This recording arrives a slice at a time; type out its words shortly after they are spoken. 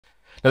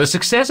Now, the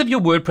success of your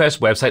WordPress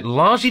website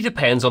largely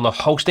depends on the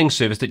hosting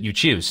service that you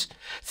choose.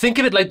 Think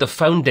of it like the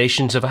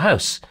foundations of a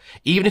house.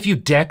 Even if you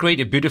decorate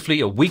it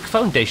beautifully, a weak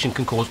foundation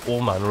can cause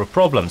all manner of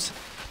problems.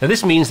 Now,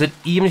 this means that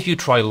even if you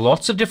try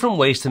lots of different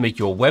ways to make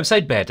your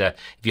website better,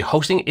 if your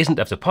hosting isn't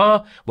up to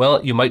par,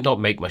 well, you might not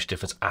make much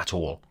difference at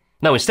all.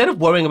 Now, instead of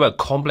worrying about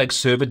complex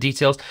server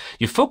details,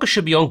 your focus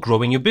should be on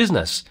growing your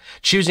business.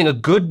 Choosing a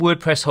good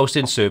WordPress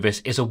hosting service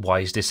is a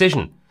wise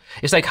decision.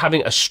 It's like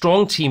having a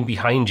strong team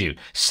behind you,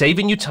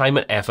 saving you time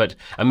and effort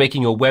and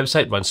making your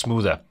website run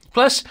smoother.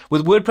 Plus,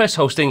 with WordPress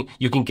hosting,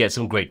 you can get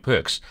some great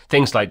perks.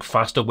 Things like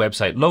faster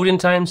website loading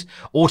times,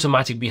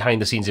 automatic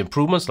behind-the-scenes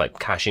improvements like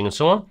caching and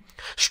so on,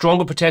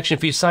 stronger protection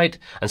for your site,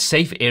 and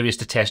safe areas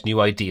to test new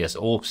ideas,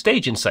 or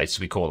staging sites as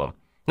we call them.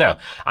 Now,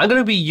 I'm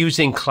going to be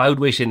using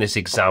Cloudways in this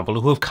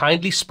example, who have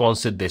kindly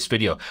sponsored this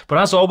video. But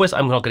as always,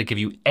 I'm not going to give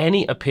you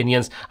any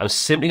opinions. I'm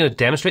simply going to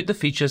demonstrate the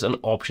features and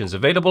options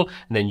available,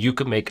 and then you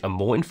can make a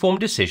more informed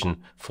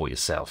decision for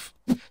yourself.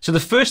 So the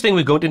first thing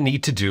we're going to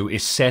need to do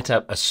is set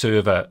up a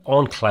server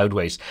on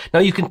Cloudways. Now,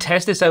 you can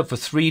test this out for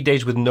 3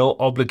 days with no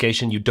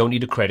obligation. You don't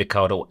need a credit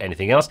card or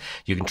anything else.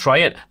 You can try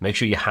it, make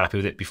sure you're happy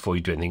with it before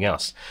you do anything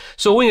else.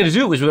 So what we're going to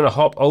do is we're going to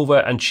hop over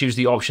and choose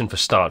the option for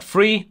Start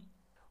Free.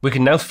 We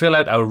can now fill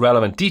out our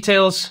relevant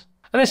details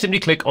and then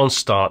simply click on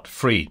Start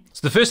Free.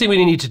 So the first thing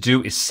we need to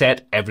do is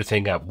set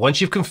everything up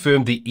once you've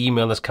confirmed the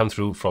email that's come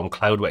through from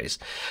Cloudways.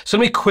 So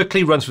let me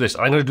quickly run through this.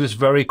 I'm going to do this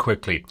very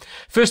quickly.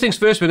 First things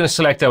first, we're going to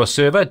select our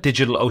server.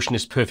 DigitalOcean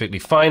is perfectly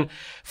fine.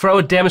 For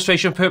our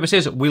demonstration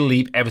purposes, we'll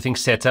leave everything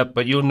set up,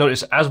 but you'll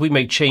notice as we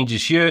make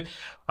changes here,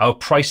 our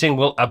pricing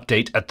will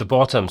update at the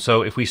bottom.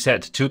 So if we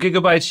set 2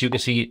 gigabytes, you can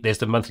see there's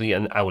the monthly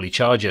and hourly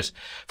charges.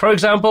 For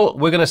example,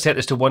 we're going to set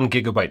this to 1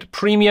 gigabyte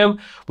premium.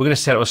 We're going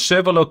to set our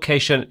server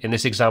location in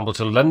this example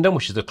to London,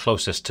 which is the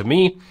closest to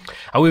me.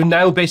 And we've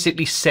now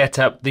basically set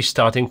up the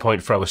starting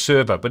point for our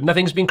server, but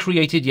nothing's been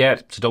created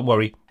yet, so don't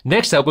worry.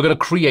 Next up, we're going to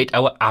create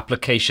our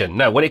application.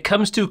 Now, when it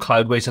comes to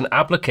Cloudways, an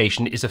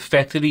application is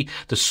effectively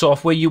the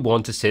software you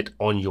want to sit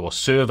on your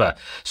server.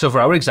 So for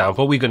our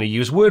example, we're going to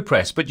use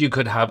WordPress, but you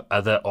could have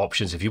other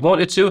options if you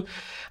wanted to.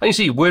 And you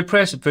see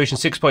WordPress version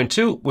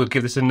 6.2, we'll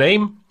give this a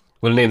name.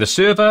 We'll name the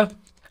server.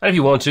 And if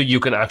you want to, you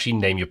can actually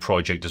name your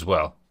project as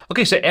well.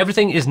 Okay, so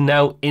everything is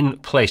now in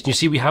place. And you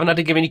see, we haven't had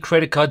to give any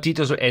credit card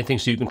details or anything,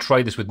 so you can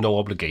try this with no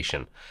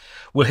obligation.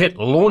 We'll hit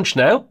launch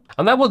now,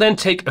 and that will then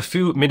take a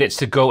few minutes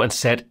to go and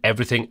set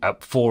everything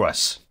up for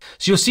us.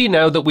 So you'll see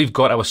now that we've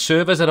got our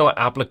servers and our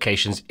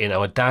applications in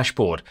our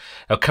dashboard.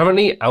 Now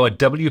currently our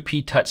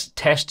WPTuts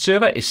test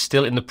server is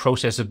still in the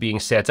process of being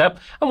set up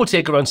and will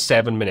take around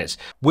 7 minutes.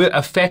 We're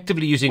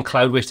effectively using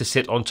Cloudways to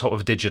sit on top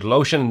of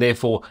DigitalOcean, and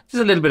therefore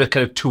there's a little bit of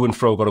kind of to and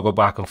fro, got to go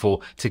back and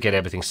forth to get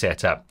everything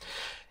set up.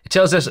 It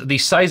tells us the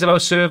size of our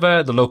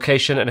server, the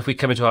location, and if we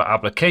come into our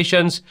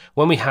applications,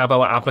 when we have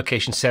our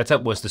application set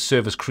up, once the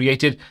server's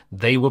created,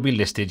 they will be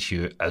listed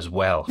here as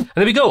well. And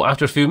there we go.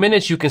 After a few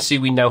minutes, you can see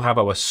we now have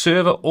our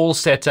server all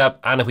set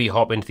up. And if we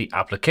hop into the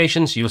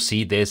applications, you'll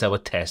see there's our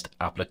test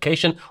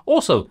application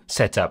also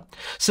set up.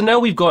 So now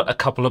we've got a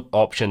couple of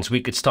options. We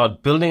could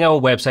start building our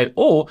website,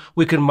 or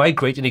we can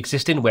migrate an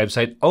existing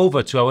website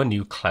over to our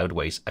new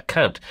Cloudways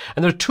account.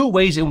 And there are 2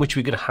 ways in which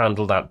we can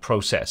handle that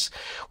process.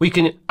 We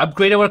can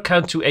upgrade our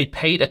account to a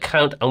paid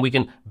account, and we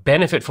can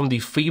benefit from the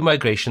free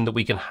migration that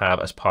we can have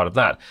as part of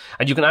that.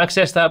 And you can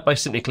access that by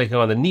simply clicking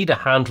on the Need a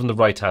Hand from the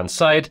right hand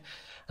side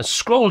and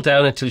scroll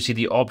down until you see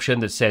the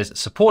option that says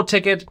support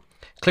ticket.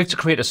 Click to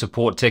create a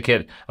support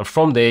ticket, and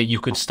from there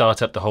you can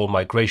start up the whole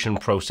migration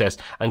process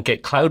and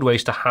get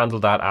Cloudways to handle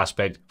that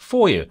aspect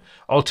for you.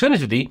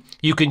 Alternatively,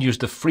 you can use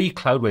the free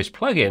Cloudways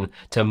plugin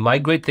to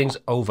migrate things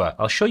over.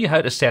 I'll show you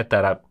how to set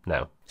that up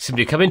now.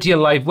 Simply come into your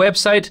live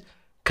website,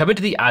 come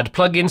into the Add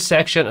Plugins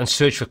section and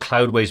search for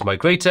Cloudways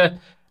Migrator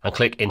and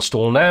click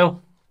Install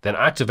Now, then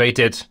activate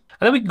it.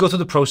 And then we can go through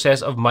the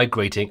process of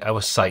migrating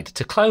our site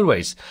to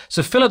Cloudways.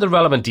 So fill out the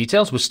relevant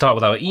details. We'll start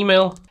with our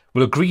email.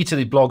 We'll agree to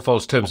the blog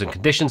vault's terms and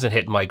conditions and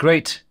hit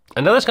Migrate.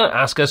 And now that's going to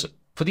ask us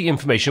for the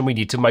information we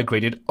need to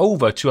migrate it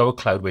over to our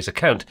Cloudways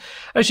account.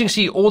 As you can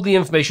see, all the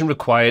information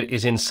required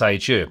is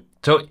inside here.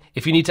 So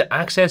if you need to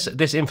access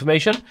this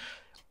information,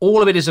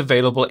 all of it is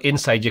available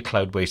inside your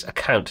Cloudways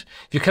account.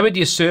 If you come into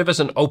your servers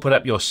and open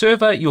up your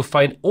server, you'll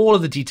find all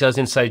of the details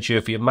inside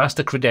here for your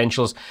master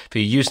credentials, for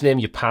your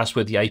username, your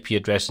password, the IP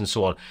address, and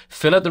so on.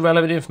 Fill out the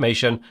relevant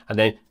information and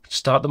then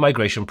start the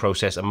migration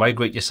process and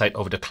migrate your site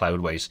over to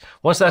Cloudways.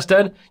 Once that's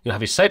done, you'll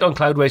have your site on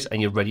Cloudways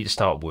and you're ready to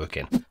start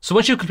working. So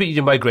once you've completed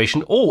your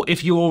migration, or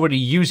if you're already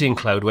using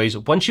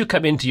Cloudways, once you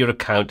come into your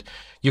account,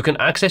 you can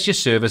access your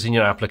servers and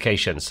your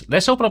applications.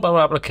 Let's open up our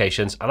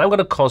applications, and I'm going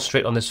to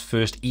concentrate on this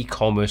first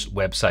e-commerce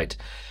website.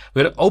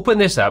 We're going to open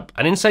this up,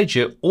 and inside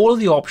here, all of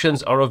the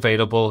options are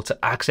available to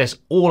access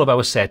all of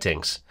our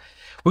settings.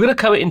 We're going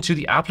to come into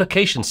the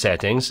application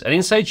settings, and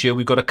inside here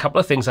we've got a couple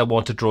of things I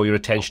want to draw your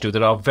attention to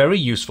that are very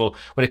useful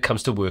when it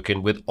comes to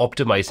working with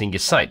optimizing your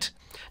site.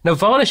 Now,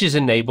 varnish is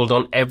enabled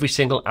on every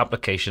single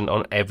application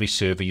on every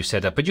server you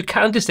set up, but you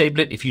can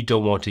disable it if you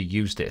don't want to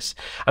use this.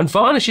 And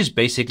varnish is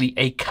basically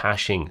a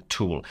caching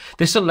tool.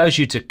 This allows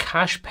you to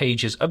cache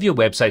pages of your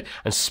website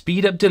and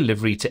speed up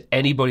delivery to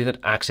anybody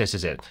that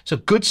accesses it. It's a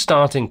good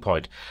starting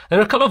point. There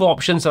are a couple of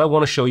options that I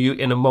want to show you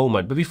in a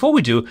moment, but before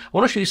we do, I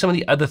want to show you some of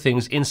the other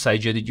things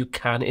inside here that you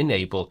can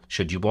enable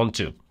should you want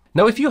to.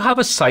 Now, if you have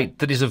a site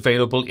that is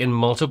available in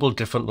multiple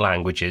different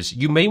languages,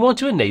 you may want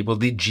to enable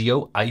the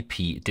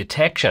geo-IP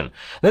detection.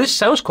 Now, this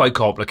sounds quite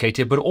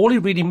complicated, but all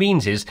it really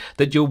means is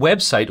that your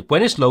website,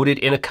 when it's loaded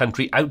in a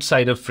country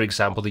outside of, for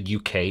example, the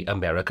UK,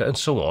 America, and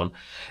so on,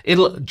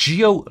 it'll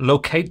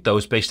geolocate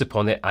those based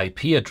upon their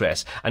IP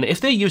address. And if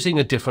they're using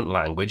a different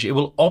language, it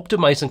will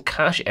optimize and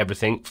cache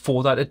everything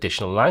for that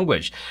additional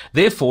language.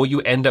 Therefore, you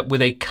end up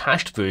with a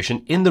cached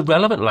version in the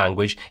relevant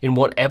language in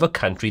whatever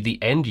country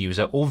the end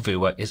user or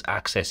viewer is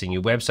accessing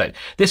your website.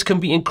 This can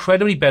be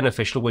incredibly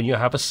beneficial when you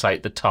have a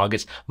site that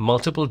targets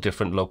multiple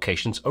different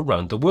locations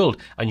around the world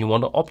and you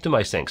want to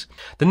optimize things.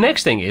 The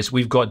next thing is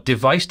we've got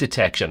device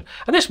detection,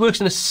 and this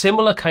works in a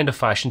similar kind of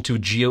fashion to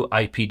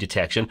geo-IP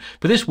detection,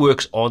 but this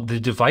works on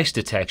the device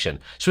detection.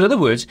 So in other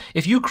words,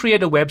 if you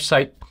create a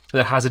website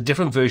that has a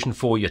different version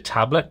for your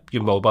tablet,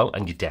 your mobile,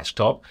 and your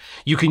desktop,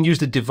 you can use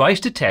the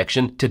device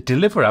detection to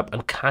deliver up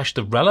and cache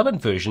the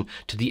relevant version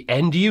to the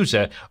end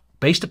user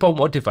based upon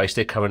what device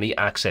they're currently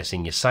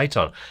accessing your site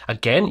on.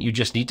 Again, you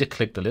just need to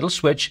click the little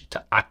switch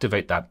to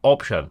activate that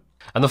option.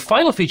 And the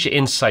final feature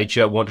inside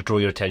here I want to draw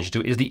your attention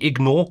to is the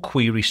ignore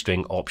query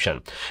string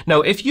option.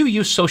 Now, if you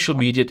use social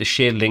media to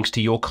share links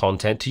to your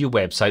content, to your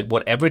website,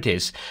 whatever it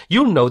is,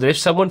 you'll know that if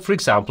someone, for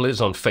example,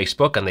 is on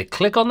Facebook and they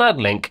click on that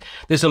link,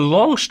 there's a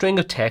long string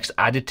of text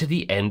added to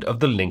the end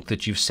of the link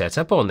that you've set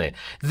up on there.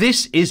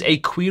 This is a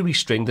query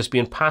string that's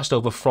being passed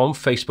over from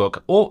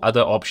Facebook or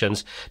other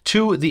options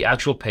to the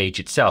actual page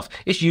itself.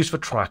 It's used for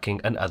tracking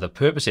and other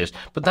purposes,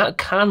 but that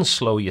can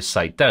slow your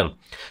site down.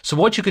 So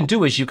what you can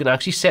do is you can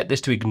actually set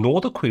this to ignore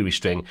the query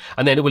string,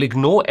 and then it will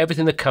ignore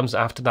everything that comes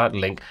after that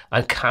link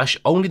and cache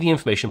only the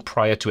information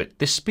prior to it.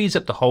 This speeds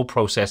up the whole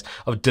process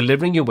of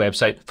delivering your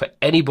website for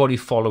anybody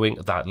following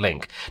that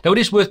link. Now, it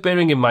is worth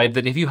bearing in mind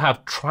that if you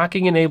have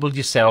tracking enabled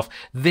yourself,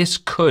 this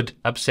could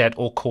upset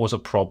or cause a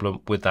problem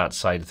with that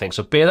side of things.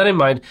 So bear that in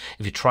mind.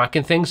 If you're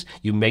tracking things,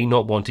 you may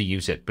not want to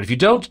use it. But if you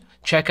don't,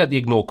 check out the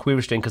ignore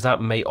query string because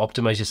that may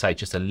optimize your site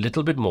just a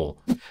little bit more.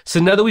 So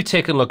now that we've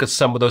taken a look at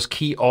some of those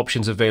key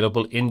options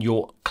available in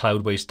your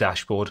Cloudways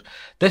dashboard,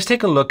 let's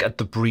take a look at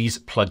the Breeze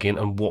plugin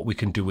and what we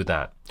can do with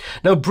that.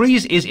 Now,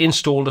 Breeze is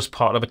installed as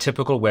part of a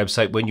typical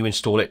website when you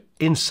install it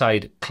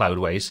inside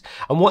Cloudways.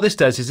 And what this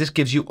does is this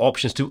gives you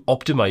options to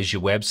optimize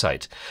your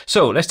website.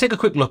 So let's take a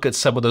quick look at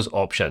some of those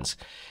options.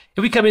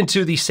 If we come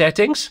into the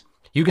settings,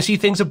 you can see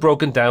things are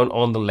broken down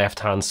on the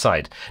left-hand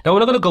side. Now, we're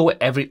not going to go with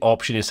every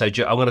option inside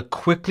here. I'm going to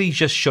quickly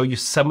just show you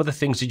some of the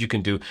things that you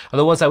can do and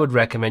the ones I would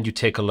recommend you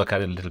take a look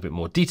at in a little bit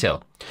more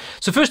detail.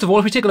 So first of all,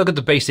 if we take a look at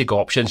the basic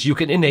options, you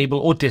can enable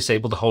or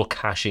disable the whole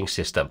caching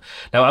system.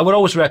 Now, I would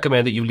always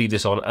recommend that you leave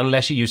this on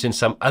unless you're using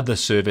some other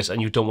service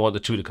and you don't want the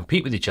two to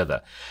compete with each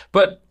other.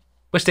 But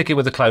we're sticking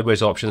with the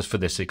Cloudways options for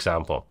this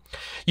example.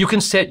 You can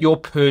set your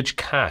purge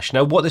cache.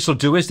 Now, what this will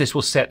do is this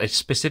will set a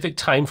specific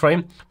time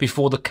frame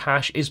before the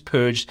cache is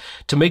purged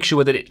to make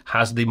sure that it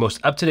has the most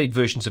up-to-date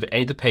versions of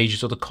any of the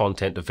pages or the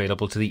content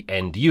available to the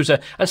end user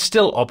and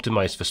still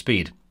optimized for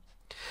speed.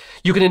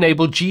 You can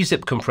enable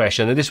gzip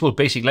compression, and this will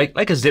basically,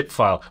 like a zip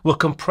file, will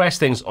compress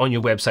things on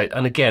your website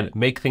and again,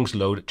 make things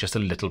load just a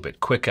little bit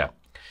quicker.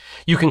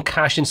 You can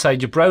cache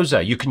inside your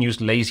browser. You can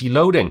use lazy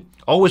loading.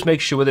 Always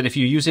make sure that if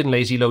you're using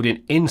lazy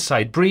loading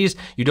inside Breeze,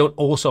 you don't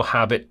also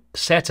have it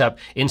set up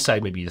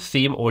inside maybe the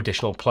theme or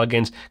additional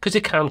plugins because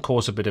it can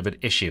cause a bit of an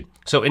issue.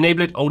 So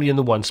enable it only in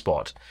the one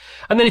spot.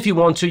 And then if you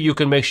want to, you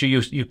can make sure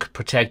you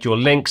protect your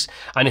links.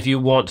 And if you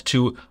want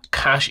to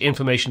cache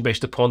information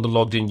based upon the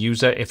logged in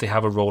user, if they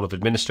have a role of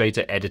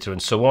administrator, editor,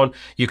 and so on,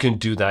 you can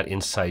do that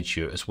inside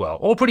here as well.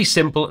 All pretty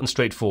simple and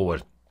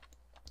straightforward.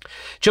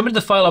 Jump into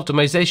the file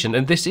optimization,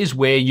 and this is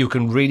where you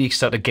can really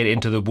start to get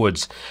into the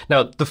woods.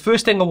 Now, the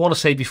first thing I want to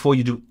say before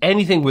you do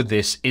anything with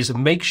this is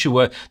make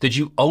sure that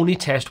you only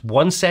test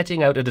one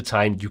setting out at a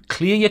time. You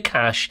clear your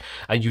cache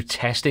and you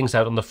test things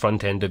out on the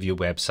front end of your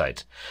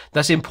website.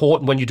 That's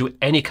important when you do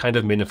any kind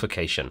of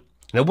minification.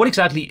 Now, what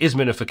exactly is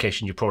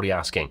minification, you're probably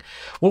asking?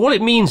 Well, what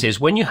it means is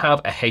when you have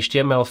a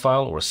HTML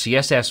file or a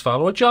CSS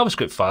file or a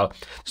JavaScript file,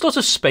 there's lots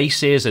of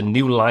spaces and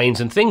new lines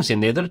and things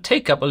in there that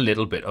take up a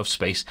little bit of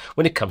space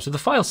when it comes to the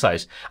file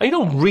size. And you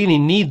don't really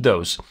need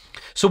those.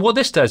 So what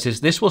this does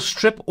is this will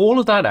strip all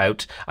of that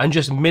out and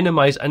just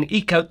minimize and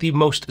eke out the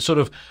most sort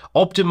of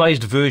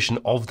optimized version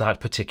of that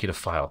particular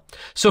file.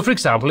 So for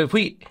example, if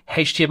we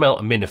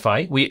HTML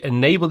minify, we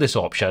enable this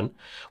option,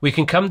 we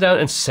can come down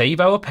and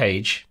save our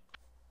page.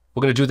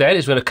 We're going to do that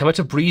is we're going to come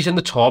into Breeze in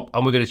the top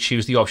and we're going to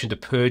choose the option to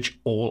purge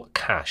all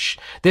cache.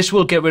 This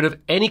will get rid of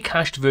any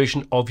cached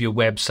version of your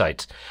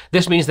website.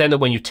 This means then that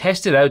when you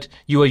test it out,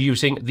 you are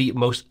using the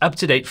most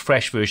up-to-date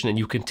fresh version and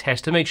you can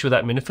test to make sure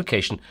that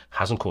minification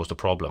hasn't caused a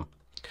problem.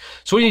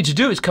 So what you need to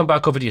do is come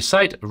back over to your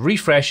site,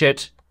 refresh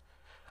it,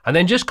 and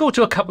then just go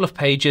to a couple of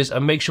pages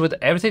and make sure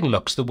that everything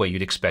looks the way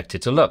you'd expect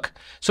it to look.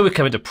 So we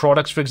come into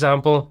products, for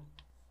example.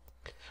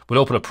 We'll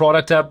open a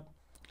product up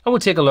and we'll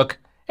take a look.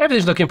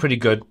 Everything's looking pretty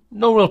good.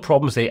 No real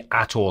problems there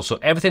at all. So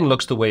everything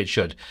looks the way it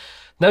should.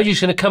 Now you're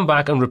just going to come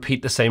back and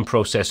repeat the same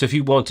process. So if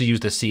you want to use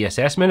the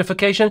CSS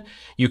minification,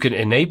 you can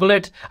enable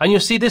it, and you'll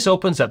see this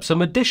opens up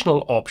some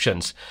additional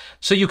options.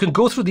 So you can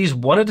go through these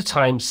one at a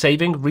time,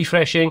 saving,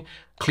 refreshing,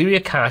 clear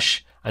your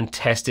cache, and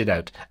test it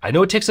out. I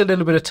know it takes a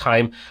little bit of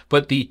time,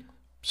 but the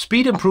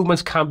speed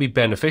improvements can be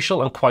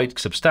beneficial and quite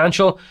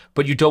substantial,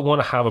 but you don't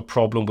want to have a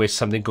problem where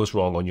something goes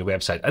wrong on your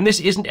website. And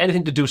this isn't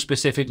anything to do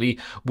specifically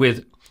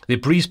with the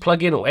Breeze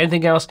plugin or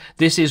anything else.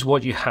 This is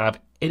what you have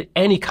in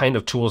any kind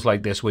of tools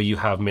like this where you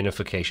have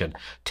minification.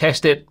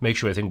 Test it, make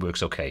sure everything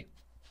works okay.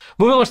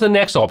 Moving on to the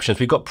next options,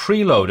 we've got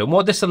preload, and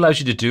what this allows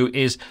you to do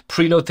is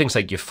preload things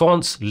like your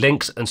fonts,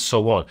 links, and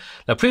so on.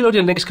 Now,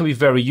 preloading links can be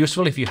very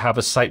useful if you have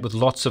a site with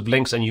lots of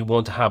links and you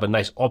want to have a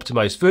nice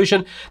optimized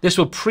version. This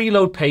will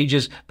preload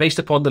pages based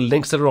upon the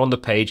links that are on the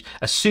page,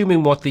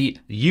 assuming what the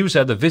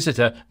user, the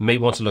visitor, may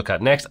want to look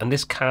at next, and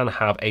this can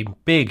have a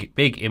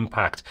big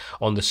impact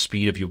on the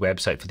speed of your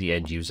website for the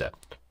end user.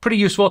 Pretty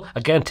useful.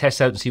 Again,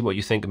 test out and see what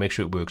you think and make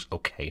sure it works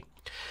okay.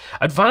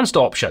 Advanced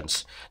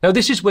options. Now,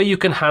 this is where you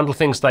can handle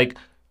things like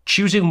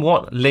choosing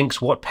what links,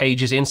 what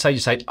pages inside your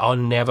site are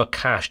never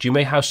cached. You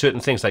may have certain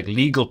things like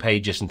legal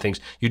pages and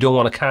things, you don't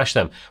want to cache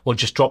them. Well,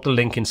 just drop the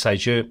link inside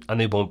here and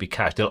they won't be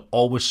cached. They'll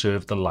always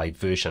serve the live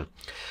version.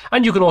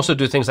 And you can also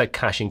do things like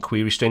caching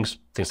query strings,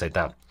 things like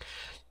that.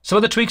 Some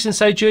other tweaks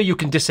inside here, you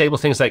can disable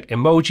things like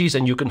emojis,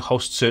 and you can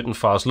host certain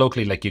files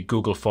locally like your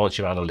Google Fonts,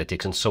 your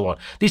analytics, and so on.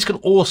 These can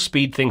all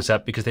speed things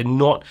up because they're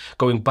not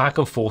going back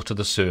and forth to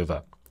the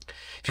server.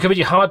 If you come into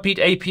your Heartbeat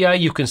API,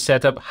 you can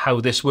set up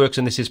how this works,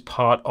 and this is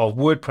part of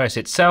WordPress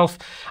itself.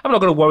 I'm not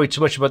going to worry too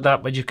much about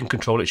that, but you can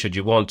control it should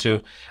you want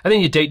to. And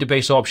then your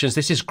database options.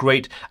 This is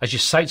great. As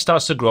your site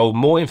starts to grow,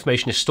 more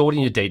information is stored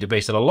in your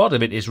database, and a lot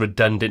of it is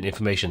redundant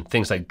information,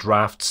 things like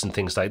drafts and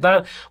things like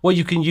that, where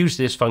you can use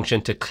this function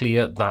to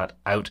clear that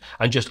out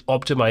and just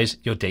optimize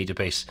your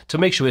database to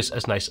make sure it's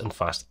as nice and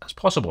fast as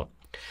possible.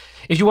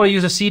 If you want to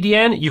use a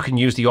CDN, you can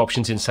use the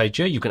options inside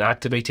here. You can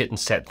activate it and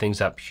set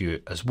things up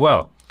here as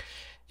well.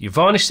 Your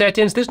varnish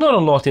settings, there's not a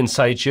lot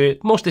inside here.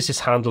 Most of this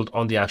is handled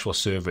on the actual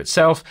server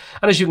itself.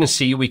 And as you can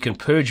see, we can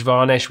purge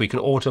varnish, we can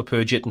auto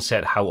purge it and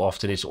set how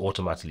often it's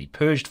automatically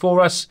purged for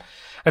us.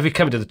 If we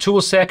come to the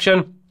tools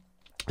section,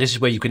 this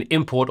is where you can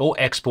import or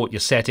export your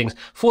settings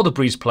for the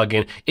Breeze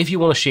plugin if you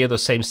want to share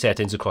those same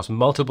settings across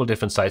multiple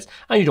different sites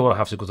and you don't want to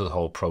have to go through the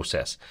whole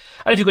process.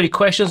 And if you've got any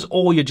questions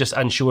or you're just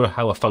unsure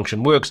how a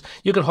function works,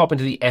 you can hop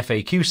into the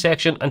FAQ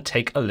section and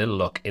take a little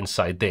look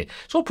inside there.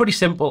 It's all pretty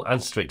simple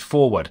and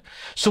straightforward.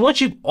 So once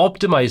you've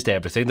optimized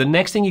everything, the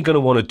next thing you're going to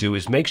want to do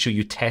is make sure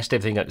you test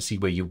everything out to see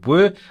where you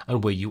were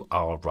and where you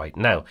are right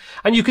now.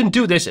 And you can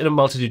do this in a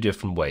multitude of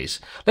different ways.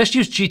 Let's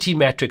use GT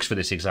metrics for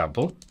this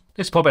example.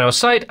 Let's pop in our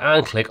site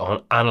and click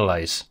on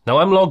Analyze. Now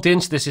I'm logged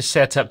in, so this is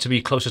set up to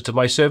be closer to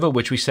my server,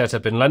 which we set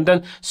up in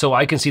London, so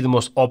I can see the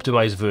most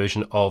optimized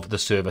version of the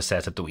server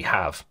setup that we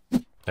have.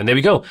 And there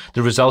we go.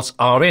 The results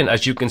are in.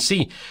 As you can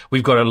see,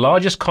 we've got our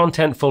largest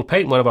contentful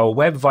paint, one of our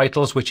web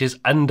vitals, which is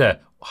under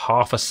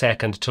half a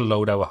second to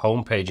load our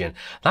homepage in.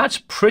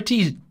 That's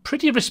pretty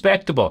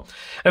respectable.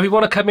 And if we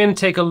want to come in and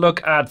take a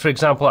look at, for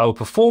example, our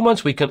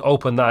performance, we can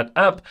open that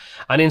up,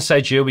 and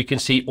inside here we can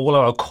see all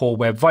our core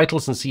web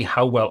vitals and see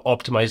how well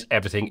optimized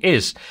everything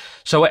is.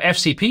 So our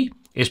FCP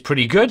is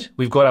pretty good.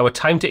 We've got our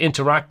time to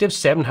interactive,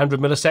 700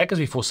 milliseconds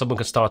before someone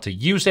can start to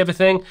use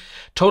everything.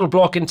 Total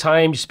blocking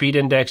time, speed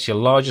index, your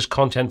largest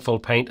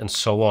contentful paint, and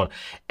so on.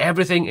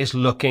 Everything is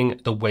looking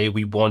the way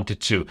we want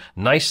it to.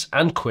 Nice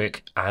and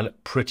quick and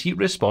pretty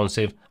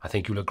responsive, I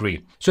think you'll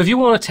agree. So if you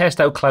want to test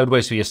out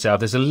Cloudways for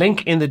yourself, there's a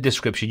link in the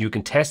description. You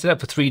can test it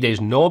out for 3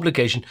 days, no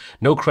obligation,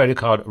 no credit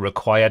card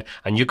required,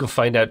 and you can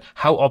find out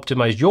how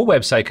optimized your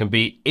website can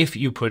be if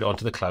you put it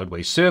onto the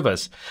Cloudways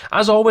servers.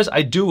 As always,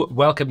 I do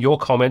welcome your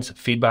comments,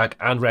 feedback,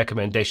 and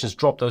recommendations.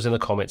 Drop those in the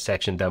comment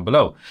section down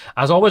below.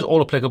 As always,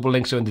 all applicable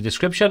links are in the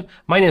description.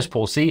 My name is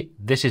Paul C.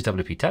 This is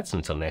WPTuts,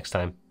 and until next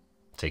time,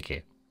 take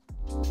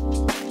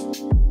care.